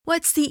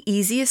What's the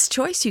easiest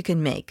choice you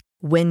can make?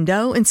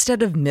 Window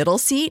instead of middle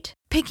seat?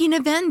 Picking a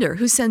vendor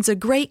who sends a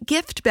great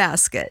gift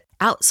basket?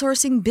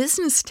 Outsourcing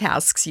business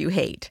tasks you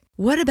hate?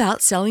 What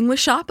about selling with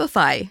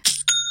Shopify?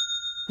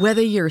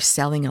 Whether you're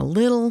selling a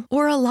little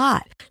or a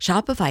lot,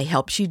 Shopify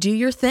helps you do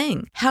your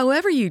thing,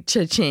 however you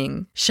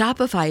cha-ching.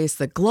 Shopify is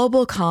the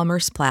global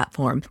commerce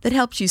platform that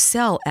helps you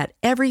sell at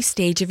every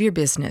stage of your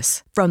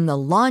business. From the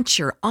launch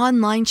your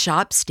online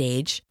shop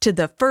stage to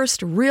the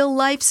first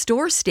real-life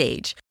store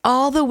stage,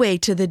 all the way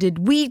to the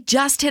did we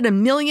just hit a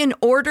million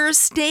orders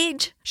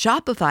stage.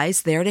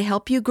 Shopify's there to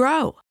help you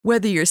grow.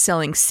 Whether you're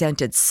selling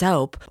scented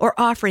soap or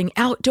offering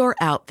outdoor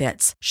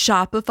outfits,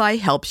 Shopify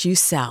helps you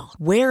sell.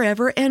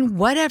 Wherever and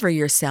whatever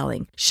you're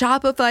selling,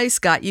 Shopify's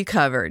got you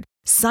covered.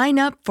 Sign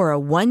up for a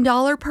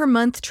 $1 per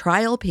month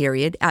trial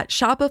period at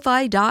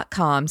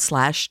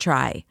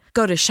shopify.com/try.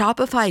 Go to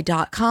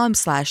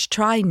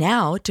shopify.com/try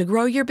now to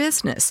grow your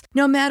business,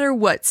 no matter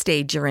what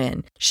stage you're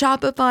in.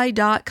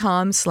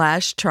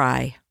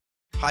 Shopify.com/try.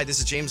 Hi, this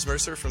is James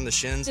Mercer from The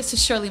Shins. This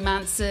is Shirley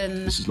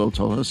Manson. This is Lo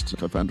Tallest,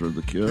 co-founder of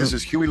The Cure. This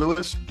is Huey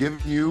Lewis, giving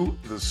you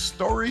the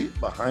story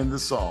behind the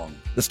song.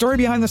 The Story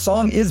Behind the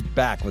Song is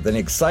back with an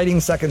exciting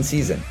second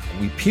season.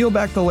 We peel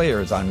back the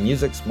layers on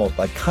music's most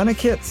iconic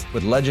hits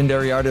with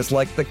legendary artists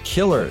like The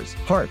Killers,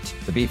 Heart,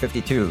 the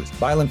B-52s,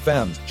 Violent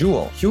Femmes,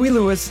 Jewel, Huey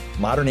Lewis,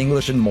 Modern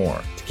English, and more.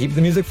 To keep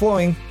the music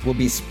flowing, we'll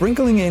be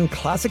sprinkling in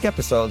classic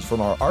episodes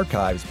from our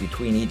archives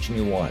between each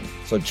new one.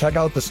 So check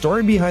out The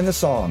Story Behind the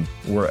Song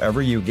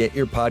wherever you get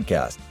your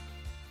podcast.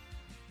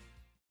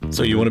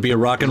 So you want to be a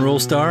rock and roll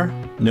star?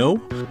 No?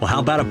 Well, how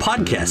about a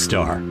podcast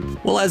star?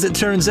 Well, as it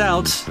turns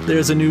out,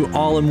 there's a new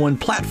all-in-one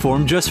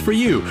platform just for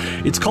you.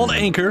 It's called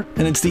Anchor,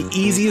 and it's the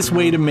easiest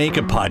way to make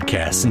a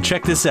podcast. And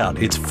check this out,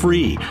 it's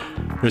free.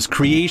 There's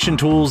creation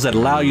tools that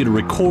allow you to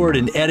record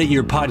and edit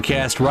your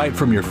podcast right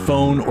from your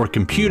phone or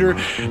computer,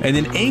 and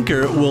then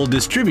Anchor will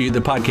distribute the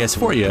podcast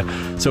for you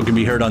so it can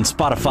be heard on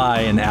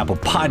Spotify and Apple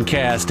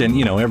Podcast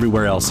and,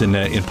 everywhere else in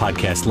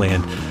podcast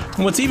land.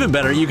 And what's even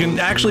better, you can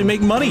actually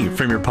make money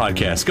from your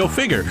podcast. Go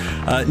figure.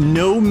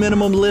 No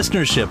minimum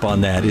listenership on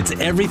that. It's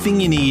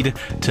everything you need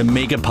to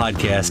make a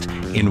podcast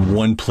in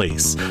one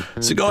place.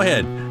 So go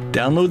ahead.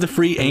 Download the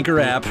free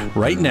Anchor app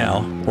right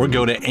now or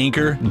go to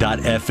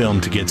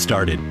anchor.fm to get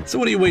started. So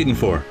what are you waiting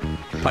for?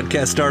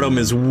 Podcast stardom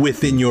is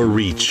within your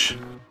reach.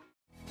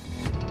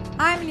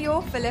 I'm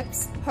Lior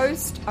Phillips,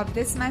 host of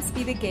This Must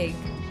Be the Gig.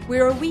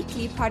 We're a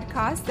weekly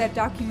podcast that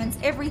documents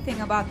everything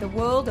about the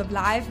world of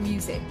live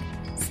music.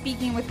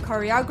 Speaking with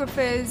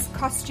choreographers,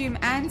 costume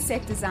and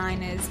set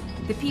designers,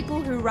 the people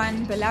who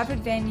run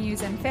beloved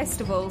venues and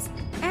festivals,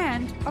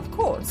 and, of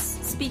course,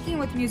 speaking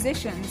with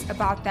musicians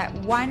about that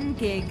one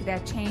gig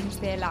that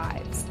changed their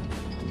lives.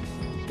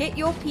 Get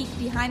your peek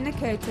behind the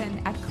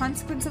curtain at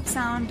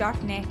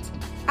consequenceofsound.net,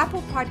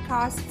 Apple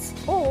Podcasts,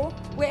 or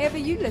wherever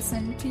you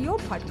listen to your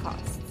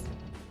podcasts.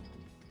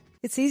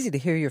 It's easy to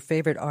hear your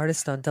favorite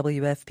artist on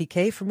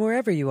WFPK from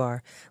wherever you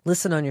are.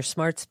 Listen on your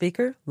smart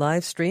speaker,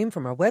 live stream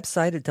from our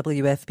website at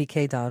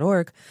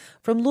WFPK.org,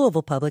 from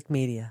Louisville Public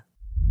Media.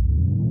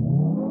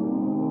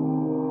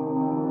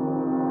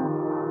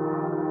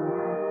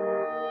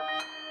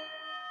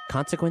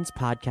 Consequence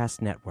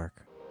Podcast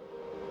Network.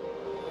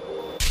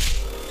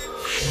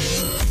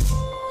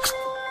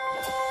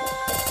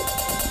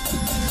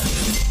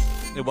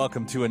 And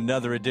welcome to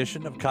another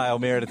edition of Kyle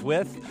Meredith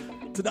With.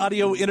 It's an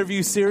audio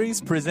interview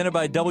series presented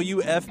by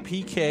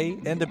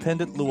WFPK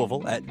Independent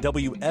Louisville at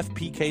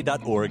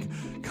WFPK.org,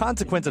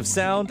 Consequence of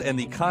Sound, and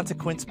the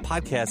Consequence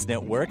Podcast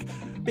Network.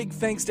 Big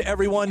thanks to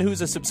everyone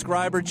who's a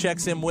subscriber,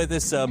 checks in with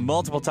us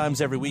multiple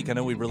times every week. I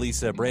know we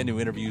release brand new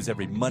interviews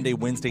every Monday,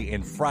 Wednesday,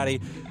 and Friday.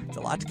 It's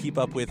a lot to keep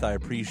up with. I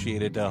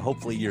appreciate it.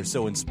 Hopefully you're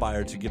so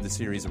inspired to give the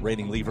series a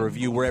rating, leave a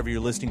review wherever you're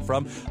listening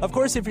from. Of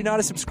course, if you're not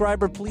a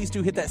subscriber, please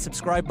do hit that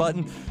subscribe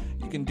button.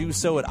 You can do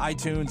so at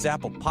iTunes,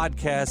 Apple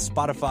Podcasts,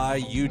 Spotify,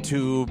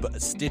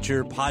 YouTube,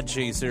 Stitcher,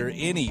 Podchaser,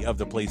 any of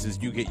the places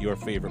you get your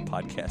favorite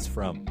podcasts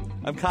from.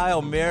 I'm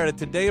Kyle Meredith.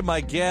 Today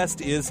my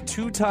guest is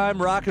two-time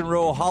Rock and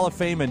Roll Hall of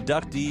Fame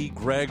inductee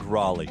Gregg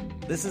Rolie.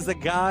 This is the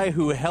guy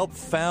who helped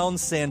found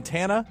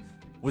Santana,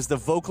 was the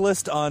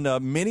vocalist on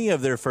many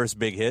of their first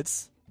big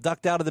hits,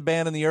 ducked out of the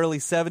band in the early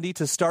 70s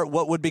to start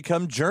what would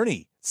become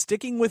Journey,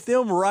 sticking with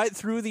them right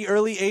through the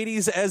early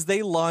 80s as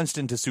they launched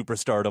into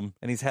superstardom.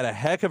 And he's had a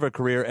heck of a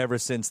career ever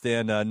since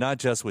then, not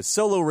just with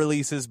solo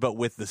releases, but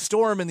with The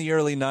Storm in the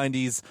early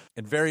 90s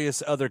and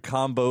various other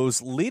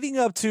combos leading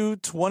up to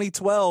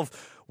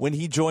 2012 when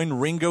he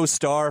joined Ringo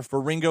Starr for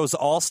Ringo's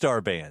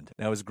All-Star Band.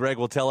 Now, as Gregg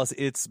will tell us,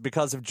 it's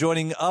because of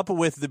joining up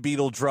with the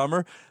Beatle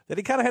drummer that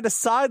he kind of had to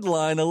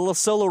sideline a little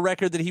solo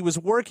record that he was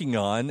working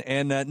on.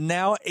 And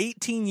now,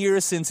 18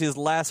 years since his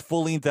last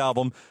full-length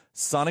album,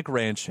 Sonic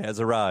Ranch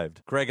has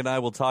arrived. Greg and I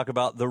will talk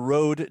about the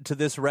road to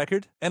this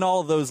record and all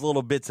of those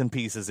little bits and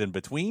pieces in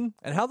between,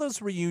 and how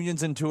those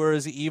reunions and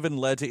tours even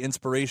led to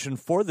inspiration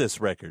for this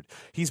record.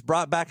 He's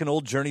brought back an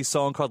old Journey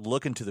song called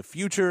Look into the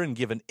Future and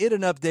given it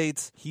an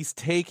update. He's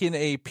taken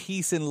a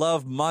peace and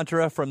love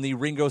mantra from the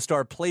Ringo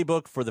Starr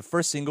playbook for the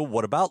first single,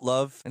 What About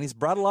Love? And he's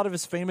brought a lot of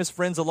his famous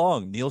friends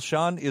along. Neil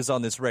Schon is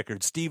on this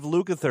record. Steve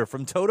Lukather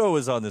from Toto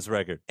is on this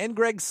record. And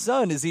Greg's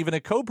son is even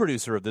a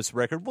co-producer of this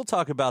record. We'll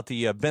talk about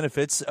the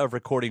benefits of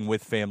recording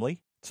with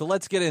family. So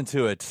let's get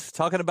into it.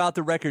 Talking about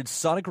the record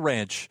Sonic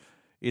Ranch,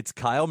 it's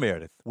Kyle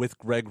Meredith with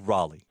Greg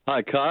Raleigh.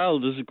 Hi, Kyle.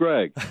 This is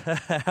Greg.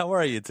 How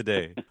are you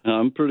today?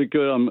 I'm pretty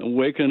good. I'm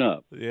waking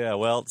up. Yeah,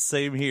 well,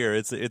 same here.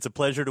 It's a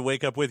pleasure to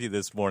wake up with you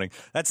this morning.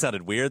 That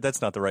sounded weird.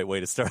 That's not the right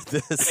way to start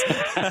this.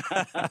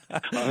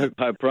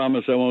 I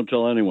promise I won't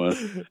tell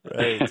anyone.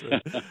 Right.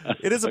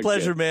 It is a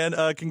pleasure, man.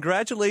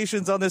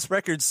 Congratulations on this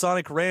record,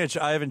 Sonic Ranch.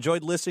 I have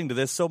enjoyed listening to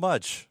this so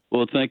much.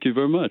 Well, thank you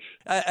very much.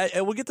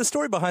 I will get the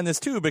story behind this,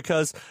 too,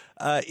 because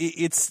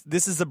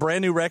this is a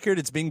brand new record.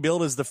 It's being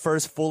billed as the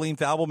first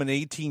full-length album in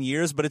 18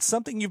 years, but it's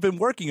something you've been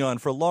working on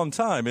for a long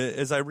time.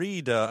 As I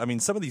read,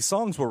 some of these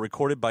songs were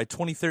recorded by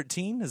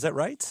 2013. Is that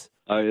right?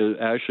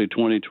 Actually,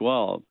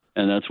 2012.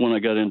 And that's when I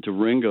got into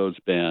Ringo's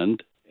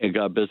band and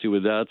got busy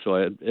with that. So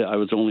I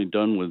was only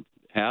done with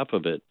half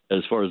of it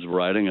as far as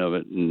writing of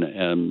it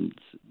and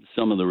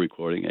some of the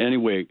recording.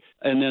 Anyway,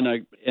 and then I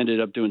ended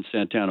up doing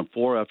Santana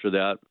 4 after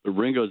that.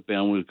 Ringo's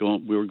band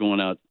we were going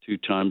out 2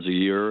 times a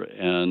year,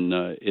 and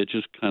it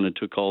just kind of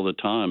took all the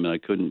time, and I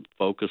couldn't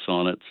focus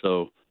on it.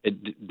 So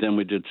then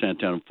we did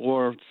Santana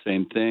 4,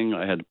 same thing.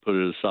 I had to put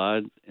it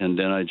aside, and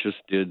then I just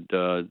did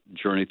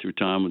Journey Through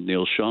Time with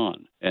Neil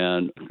Schon.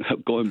 And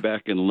going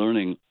back and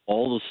learning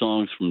all the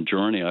songs from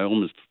Journey, I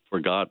almost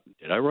forgot,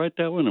 did I write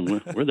that one, and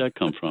where'd that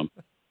come from?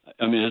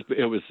 I mean,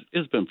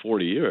 it's been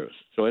 40 years,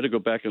 so I had to go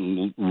back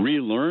and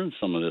relearn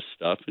some of this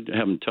stuff. I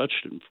haven't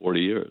touched it in 40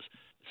 years,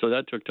 so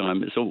that took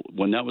time. So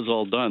when that was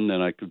all done,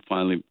 then I could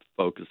finally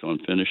focus on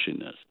finishing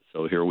this.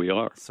 So here we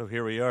are.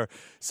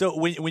 So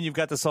when you've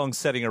got the song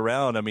setting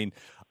around, I mean,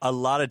 a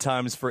lot of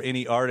times for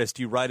any artist,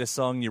 you write a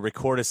song, you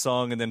record a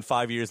song, and then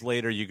 5 years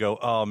later you go,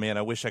 oh, man,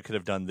 I wish I could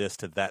have done this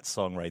to that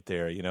song right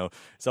there. You know,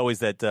 it's always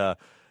that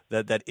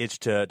itch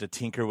to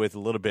tinker with a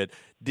little bit.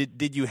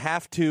 Did you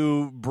have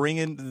to bring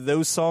in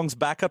those songs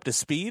back up to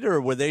speed,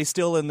 or were they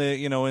still in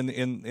the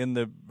in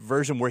the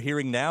version we're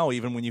hearing now,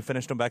 even when you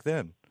finished them back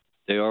then?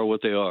 They are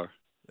what they are.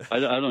 I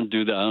don't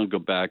do that. I don't go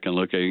back and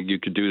look at it. You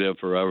could do that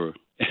forever.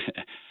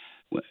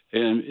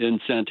 In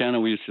Santana,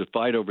 we used to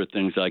fight over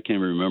things I can't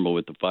remember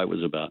what the fight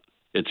was about.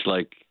 It's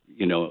like,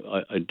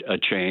 a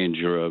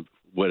change or a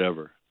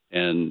whatever.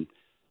 And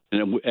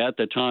at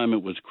the time,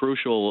 it was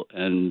crucial,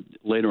 and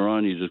later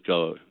on, you just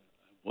go,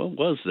 what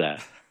was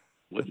that?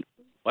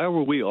 Why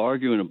were we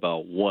arguing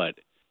about what?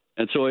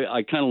 And so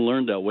I kind of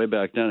learned that way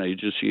back then.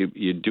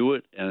 You do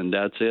it, and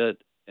that's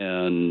it,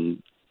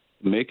 and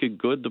make it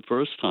good the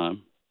first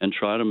time, and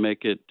try to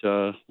make it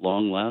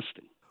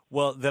long-lasting.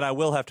 Well, then I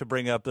will have to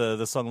bring up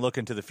the song Look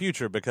Into the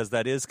Future, because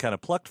that is kind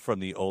of plucked from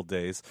the old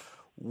days.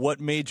 What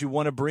made you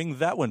want to bring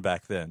that one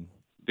back then?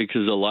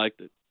 Because I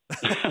liked it.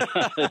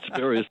 It's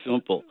very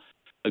simple.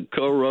 I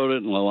co-wrote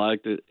it, and I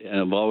liked it,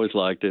 and I've always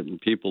liked it, and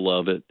people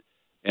love it.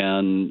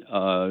 And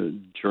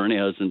Journey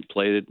hasn't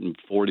played it in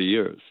 40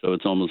 years, so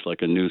it's almost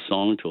like a new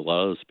song to a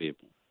lot of those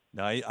people.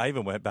 No, I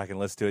even went back and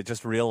listened to it,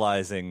 just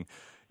realizing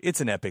it's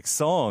an epic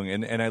song,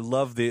 and I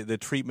love the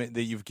treatment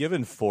that you've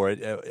given for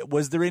it.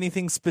 Was there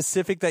anything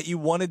specific that you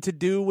wanted to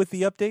do with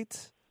the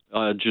updates?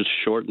 Just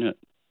shorten it,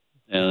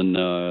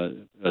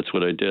 and that's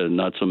what I did.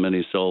 Not so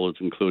many solos,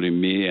 including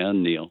me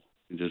and Neil.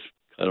 Just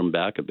cut them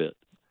back a bit,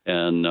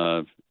 and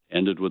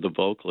ended with a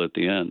vocal at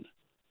the end.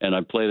 And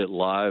I played it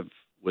live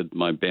with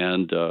my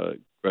band,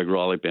 Greg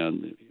Raleigh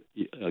Band,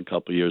 a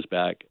couple of years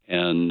back,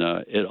 and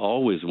it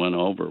always went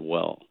over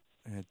well.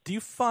 Do you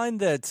find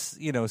that,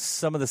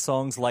 some of the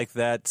songs like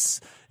that,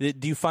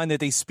 do you find that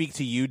they speak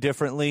to you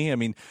differently? I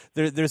mean,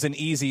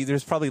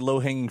 there's probably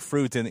low-hanging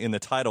fruit in the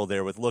title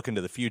there with Look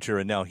Into the Future,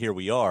 and now here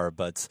we are,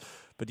 but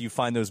do you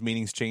find those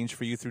meanings change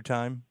for you through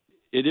time?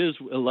 It is,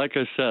 like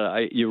I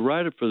said, you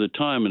write it for the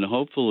time, and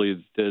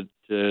hopefully that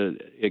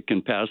it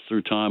can pass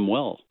through time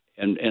well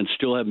and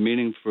still have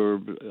meaning for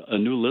a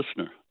new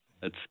listener.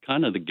 That's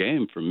kind of the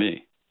game for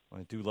me.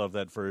 I do love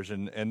that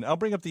version, and I'll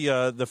bring up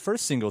the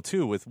first single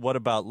too with "What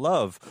About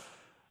Love."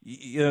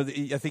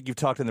 I think you've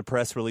talked in the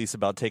press release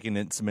about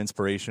taking some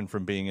inspiration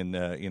from being in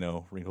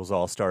Ringo's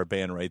all-star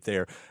band right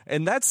there,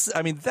 and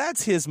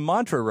that's his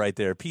mantra right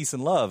there, peace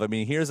and love. I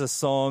mean, here's a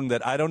song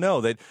that I don't know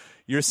that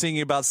you're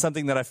singing about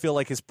something that I feel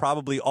like is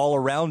probably all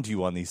around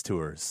you on these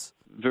tours.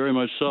 Very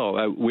much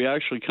so. We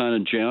actually kind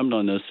of jammed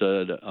on this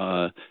at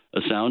a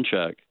sound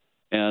check,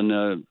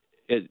 and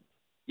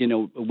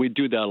we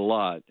do that a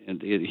lot,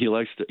 and he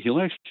likes to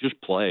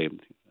just play.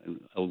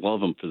 I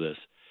love him for this,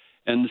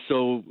 and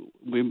so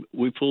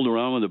we fooled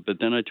around with it. But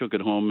then I took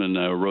it home and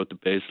I wrote the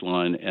bass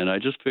line, and I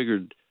just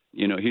figured,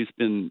 he's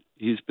been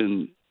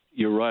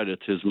you're right.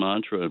 It's his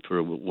mantra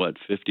for,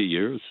 50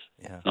 years?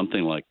 Yeah.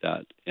 Something like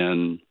that.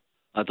 And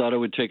I thought I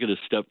would take it a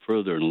step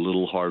further and a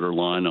little harder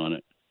line on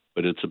it.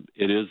 But it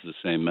is the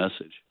same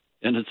message.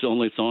 And it's the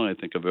only song I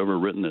think I've ever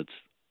written that's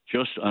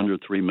just under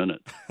 3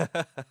 minutes.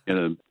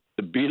 The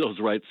Beatles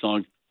write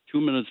song 2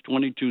 minutes,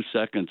 22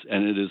 seconds,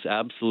 and it is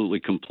absolutely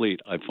complete.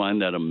 I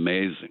find that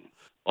amazing.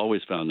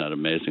 Always found that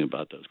amazing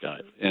about those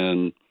guys.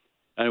 And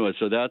anyway,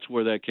 so that's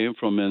where that came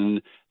from.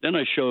 And then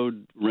I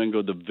showed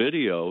Ringo the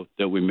video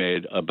that we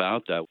made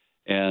about that,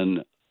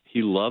 and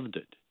he loved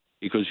it.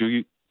 Because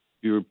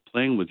you're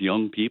playing with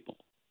young people.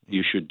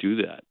 You should do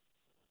that.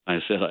 I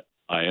said,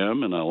 I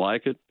am, and I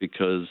like it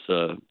because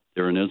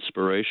they're an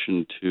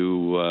inspiration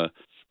to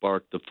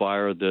spark the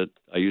fire that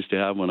I used to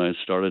have when I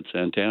started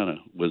Santana.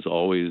 Was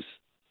always,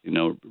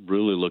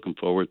 really looking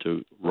forward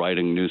to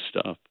writing new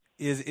stuff.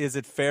 Is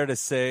it fair to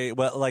say,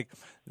 well, like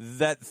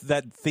that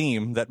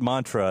theme, that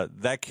mantra,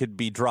 that could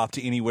be dropped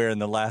anywhere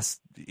in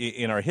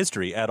our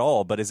history at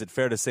all? But is it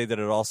fair to say that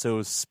it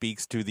also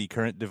speaks to the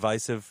current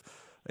divisive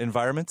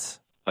environments?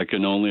 I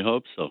can only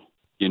hope so.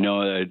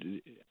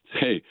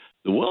 Hey,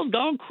 the world's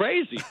gone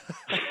crazy.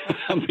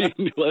 I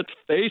mean, let's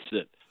face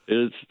it.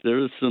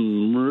 There's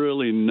some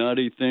really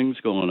nutty things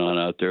going on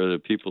out there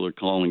that people are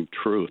calling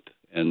truth,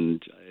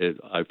 and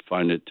I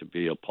find it to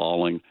be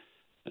appalling.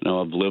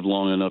 I've lived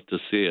long enough to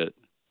see it,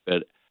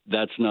 but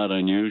that's not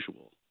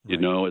unusual.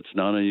 Right. It's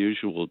not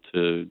unusual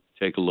to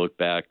take a look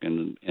back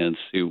and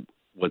see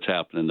what's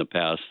happened in the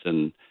past.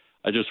 And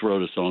I just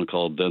wrote a song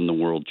called "Then the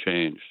World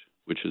Changed,"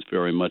 which is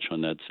very much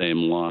on that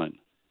same line.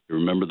 You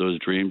remember those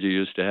dreams you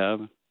used to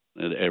have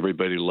that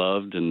everybody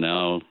loved, and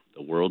now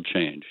the world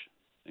changed.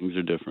 Things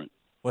are different.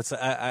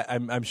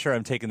 I'm sure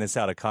I'm taking this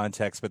out of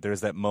context, but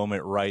there's that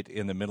moment right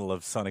in the middle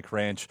of Sonic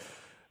Ranch.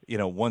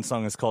 One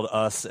song is called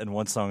 "Us" and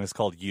one song is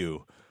called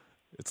 "You."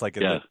 It's like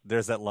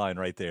there's that line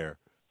right there.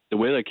 The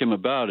way that came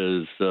about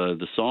is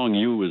the song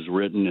 "You" was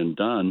written and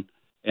done,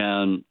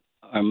 and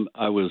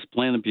I was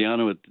playing the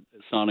piano at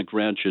Sonic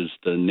Ranch, is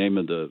the name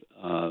of the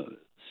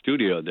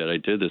studio that I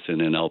did this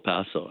in El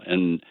Paso,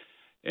 and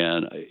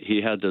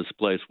he had this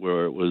place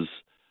where it was,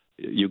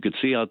 you could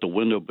see out the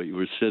window, but you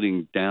were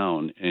sitting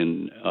down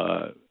in,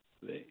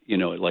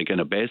 like in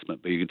a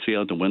basement, but you could see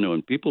out the window.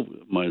 And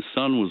my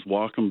son was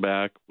walking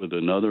back with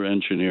another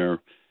engineer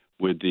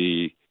with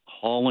the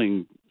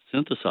hauling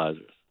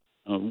synthesizers.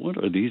 What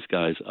are these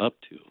guys up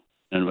to?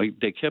 And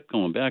they kept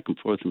going back and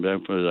forth and back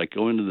and forth. I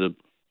go into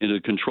the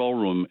control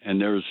room,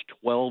 and there's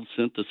 12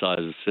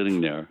 synthesizers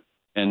sitting there.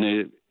 And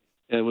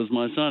it was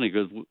my son. He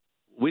goes,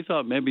 we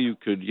thought maybe you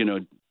could,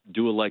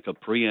 do like a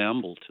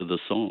preamble to the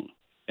song.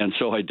 And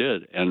so I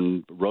did,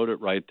 and wrote it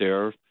right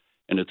there.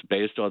 And it's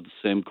based on the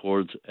same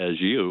chords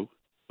as "You,"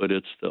 but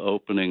it's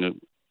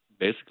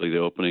basically the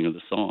opening of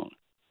the song.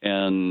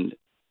 And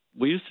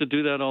we used to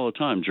do that all the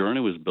time. Journey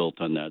was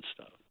built on that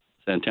stuff.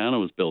 Santana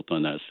was built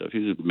on that stuff.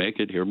 You just make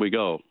it, here we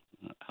go.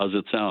 How's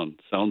it sound?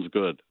 Sounds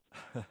good.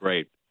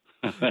 Great.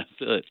 That's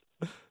it.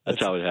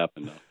 That's how it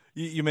happened, though.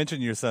 You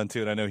mentioned your son,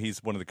 too, and I know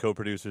he's one of the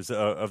co-producers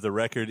of the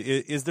record.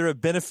 Is there a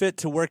benefit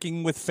to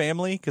working with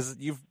family? Because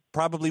you've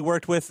probably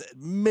worked with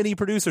many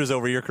producers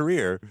over your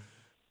career.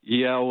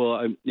 Yeah,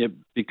 well, it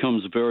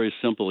becomes very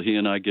simple. He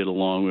and I get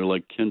along. We're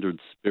like kindred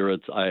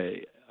spirits.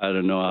 I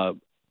don't know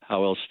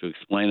how else to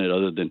explain it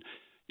other than,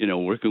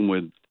 working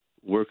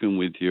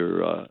with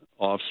your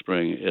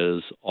offspring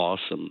is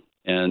awesome.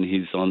 And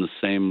he's on the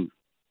same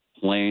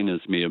plane as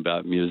me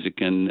about music,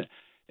 and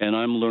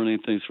I'm learning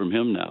things from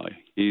him now.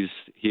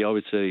 He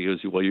always said, he goes,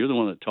 well, you're the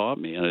one that taught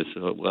me. And I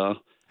said,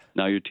 well,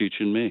 now you're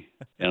teaching me.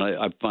 And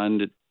I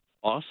find it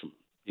awesome.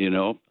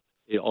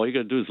 All you got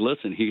to do is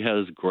listen. He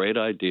has great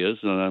ideas,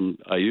 and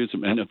I use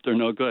them. And if they're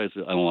no good, I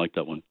say, I don't like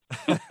that one.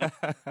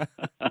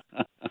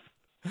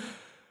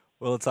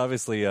 Well, it's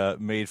obviously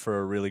made for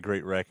a really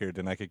great record,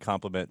 and I could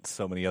compliment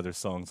so many other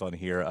songs on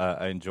here.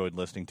 I enjoyed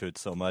listening to it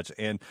so much.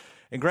 And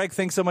Greg,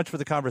 thanks so much for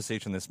the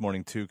conversation this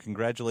morning, too.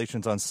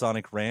 Congratulations on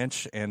Sonic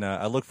Ranch, and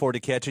I look forward to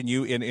catching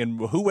you in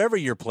whoever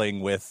you're playing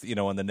with,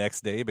 on the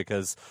next day,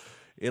 because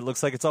it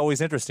looks like it's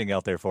always interesting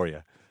out there for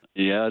you.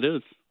 Yeah, it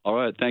is. All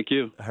right, thank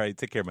you. All right,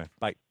 take care, man.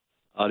 Bye.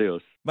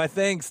 Adios. My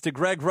thanks to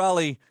Greg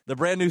Raleigh. The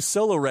brand new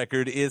solo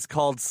record is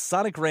called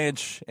Sonic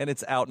Ranch, and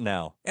it's out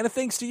now. And a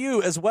thanks to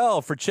you as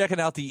well for checking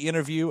out the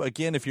interview.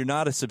 Again, if you're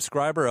not a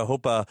subscriber, I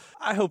hope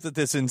that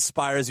this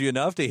inspires you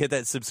enough to hit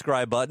that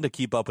subscribe button to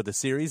keep up with the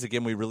series.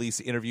 Again, we release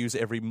interviews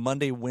every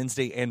Monday,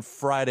 Wednesday, and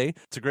Friday.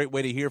 It's a great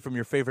way to hear from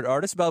your favorite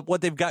artists about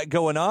what they've got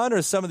going on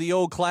or some of the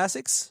old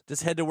classics.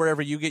 Just head to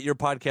wherever you get your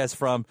podcast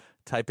from.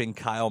 Type in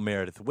Kyle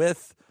Meredith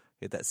with.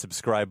 Hit that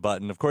subscribe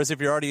button. Of course,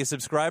 if you're already a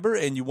subscriber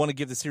and you want to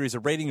give the series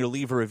a rating or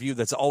leave a review,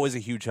 that's always a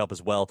huge help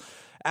as well.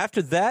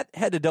 After that,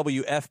 head to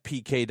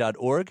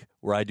WFPK.org,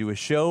 where I do a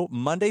show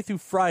Monday through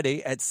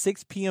Friday at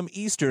 6 p.m.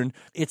 Eastern.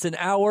 It's an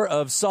hour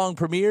of song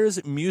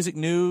premieres, music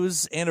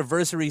news,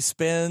 anniversary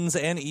spins,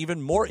 and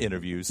even more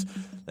interviews.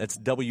 That's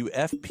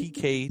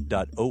WFPK.org.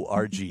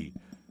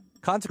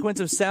 Consequence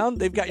of Sound,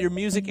 they've got your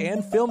music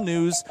and film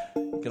news.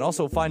 You can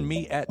also find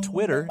me at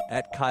Twitter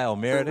at Kyle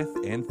Meredith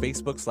and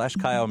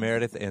Facebook/Kyle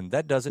Meredith. And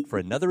that does it for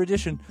another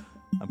edition.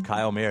 I'm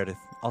Kyle Meredith.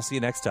 I'll see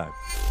you next time.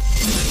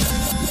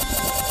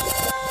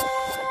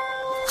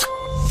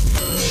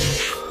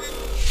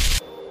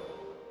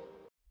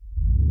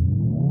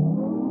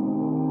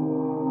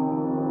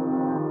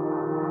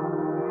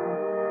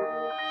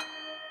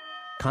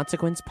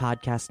 Consequence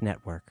Podcast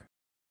Network.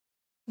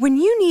 When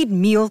you need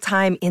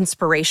mealtime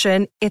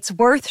inspiration, it's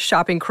worth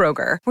shopping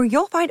Kroger, where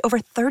you'll find over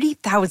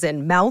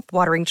 30,000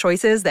 mouth-watering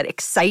choices that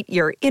excite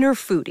your inner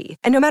foodie.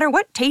 And no matter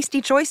what tasty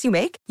choice you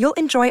make, you'll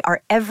enjoy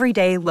our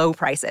everyday low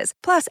prices,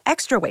 plus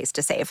extra ways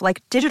to save,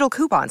 like digital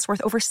coupons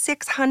worth over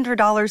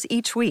 $600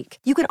 each week.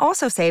 You can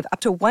also save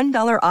up to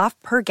 $1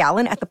 off per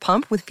gallon at the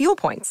pump with fuel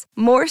points.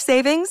 More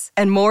savings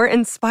and more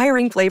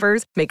inspiring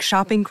flavors make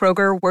shopping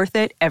Kroger worth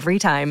it every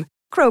time.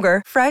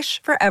 Kroger,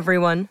 fresh for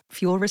everyone.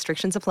 Fuel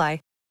restrictions apply.